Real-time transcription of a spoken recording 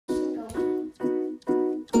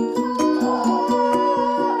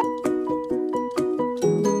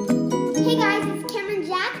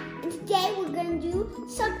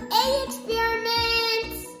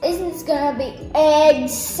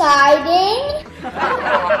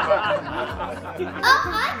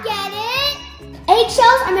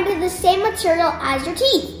material as your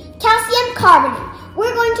teeth. Calcium carbonate.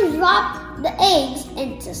 We're going to drop the eggs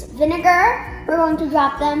into vinegar. We're going to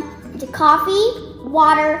drop them into coffee,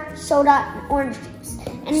 water, soda, and orange juice.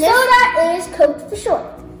 And soda is Coke for short.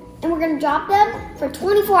 And we're going to drop them for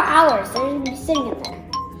 24 hours. They're going to be sitting in there.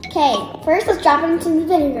 Okay, first let's drop it into the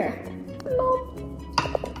vinegar.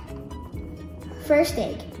 First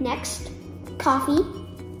egg. Next, coffee.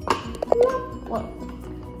 Whoa.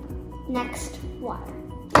 Next, water.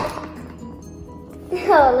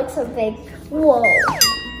 Oh, it looks so big. Whoa.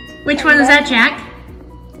 Which one is that, Jack?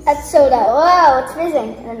 That's soda. Whoa, it's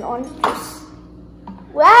fizzing. And then orange juice.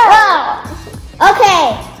 Wow.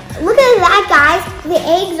 Okay, look at that, guys. The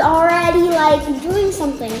egg's already like doing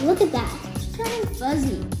something. Look at that. It's turning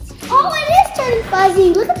fuzzy. Oh, it is turning fuzzy.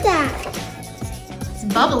 Look at that. It's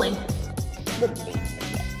bubbling.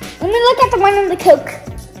 Let me look at the one in the Coke.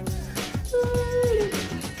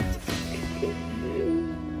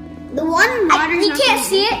 The one in water. You can't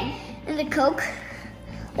see it in the Coke.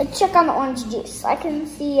 Let's check on the orange juice. I can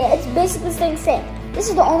see it. It's basically staying the same. This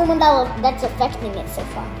is the only one that's affecting it so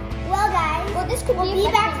far. Well, guys, this could be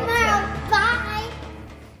back tomorrow. Bye.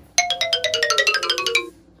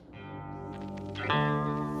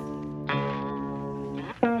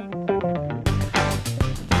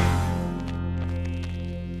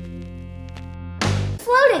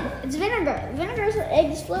 Floating. It's vinegar. Vinegar's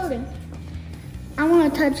egg is floating. I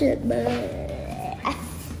want to touch it, but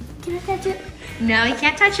can I touch it? No, you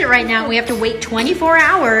can't touch it right now. We have to wait 24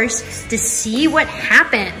 hours to see what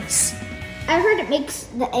happens. I heard it makes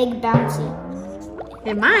the egg bouncy.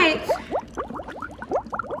 It might.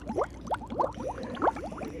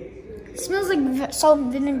 It smells like salt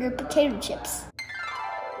and vinegar potato chips.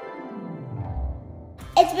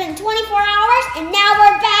 It's been 24 hours and now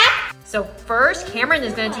we're back. So first, Cameron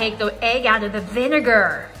is going to take the egg out of the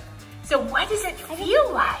vinegar. So what does it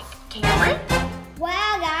feel like, Cameron?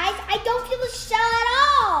 Wow, guys, I don't feel the shell at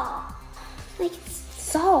all. Like it's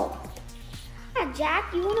salt. Yeah,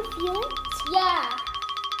 Jack, you want to feel it? Yeah.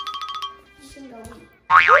 You should go eat.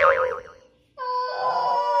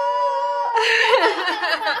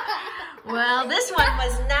 Well, this one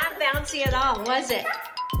was not bouncy at all, was it?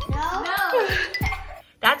 No.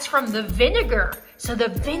 That's from the vinegar. So the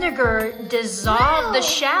vinegar dissolved the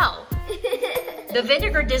shell. The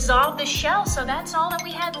vinegar dissolved the shell, so that's all that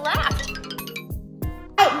we had left.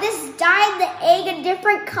 This dyed the egg a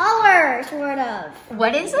different color, sort of.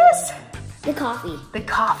 What is this? The coffee. The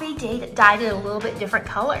coffee dyed it a little bit different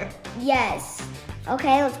color. Yes.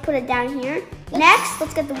 Okay, let's put it down here. Next,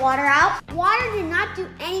 let's get the water out. Water did not do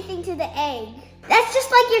anything to the egg. That's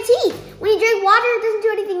just like your teeth. When you drink water, it doesn't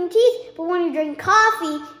do anything to your teeth, but when you drink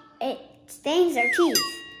coffee, it stains our teeth.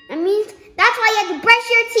 That means that's why you have to brush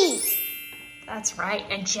your teeth. That's right.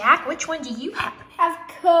 And Jack, which one do you have? I have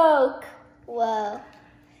Coke. Whoa.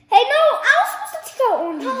 Hey, no, I was supposed to take out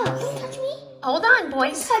orange. Don't touch me. Hold on,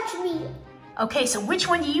 boys. Don't touch me. Okay, so which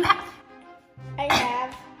one do you have? I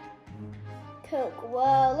have Coke.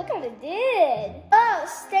 Whoa, look what it did. Oh,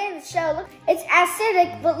 stay in the shell. Look, it's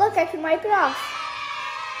acidic, but look, I can wipe it off.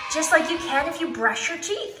 Just like you can if you brush your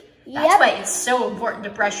teeth. Yep. That's why it's so important to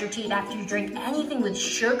brush your teeth after you drink anything with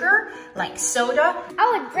sugar, like soda.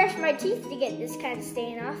 I would brush my teeth to get this kind of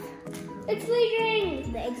stain off. It's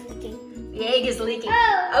leaking. The egg's leaking. The egg is leaking.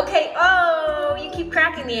 Oh. Okay, oh, you keep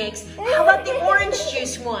cracking the eggs. How about the orange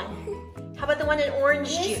juice one? How about the one in orange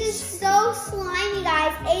juice? This is so slimy,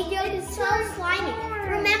 guys. Egg yolk is so slimy.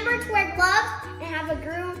 Remember to wear gloves and have a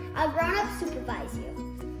grown-up supervise you.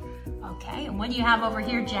 Okay, and what do you have over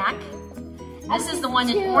here, Jack? This is the one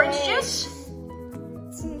in orange juice?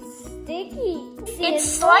 It's sticky. It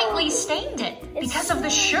slightly stained it because of the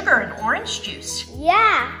sugar in orange juice.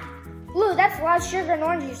 Yeah. Blue, that's a lot of sugar in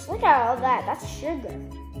orange juice. Look at all that. That's sugar.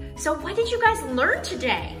 So what did you guys learn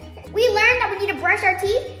today? We learned that we need to brush our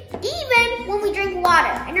teeth even when we drink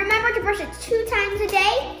water. And remember to brush it 2 times a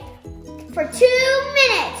day for 2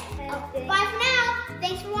 minutes. Bye for now.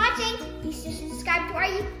 Thanks for watching. You should subscribe to our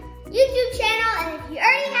YouTube channel. And if you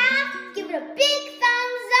already have, give it a big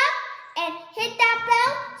thumbs up and hit that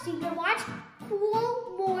bell so you can watch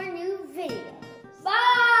cool more new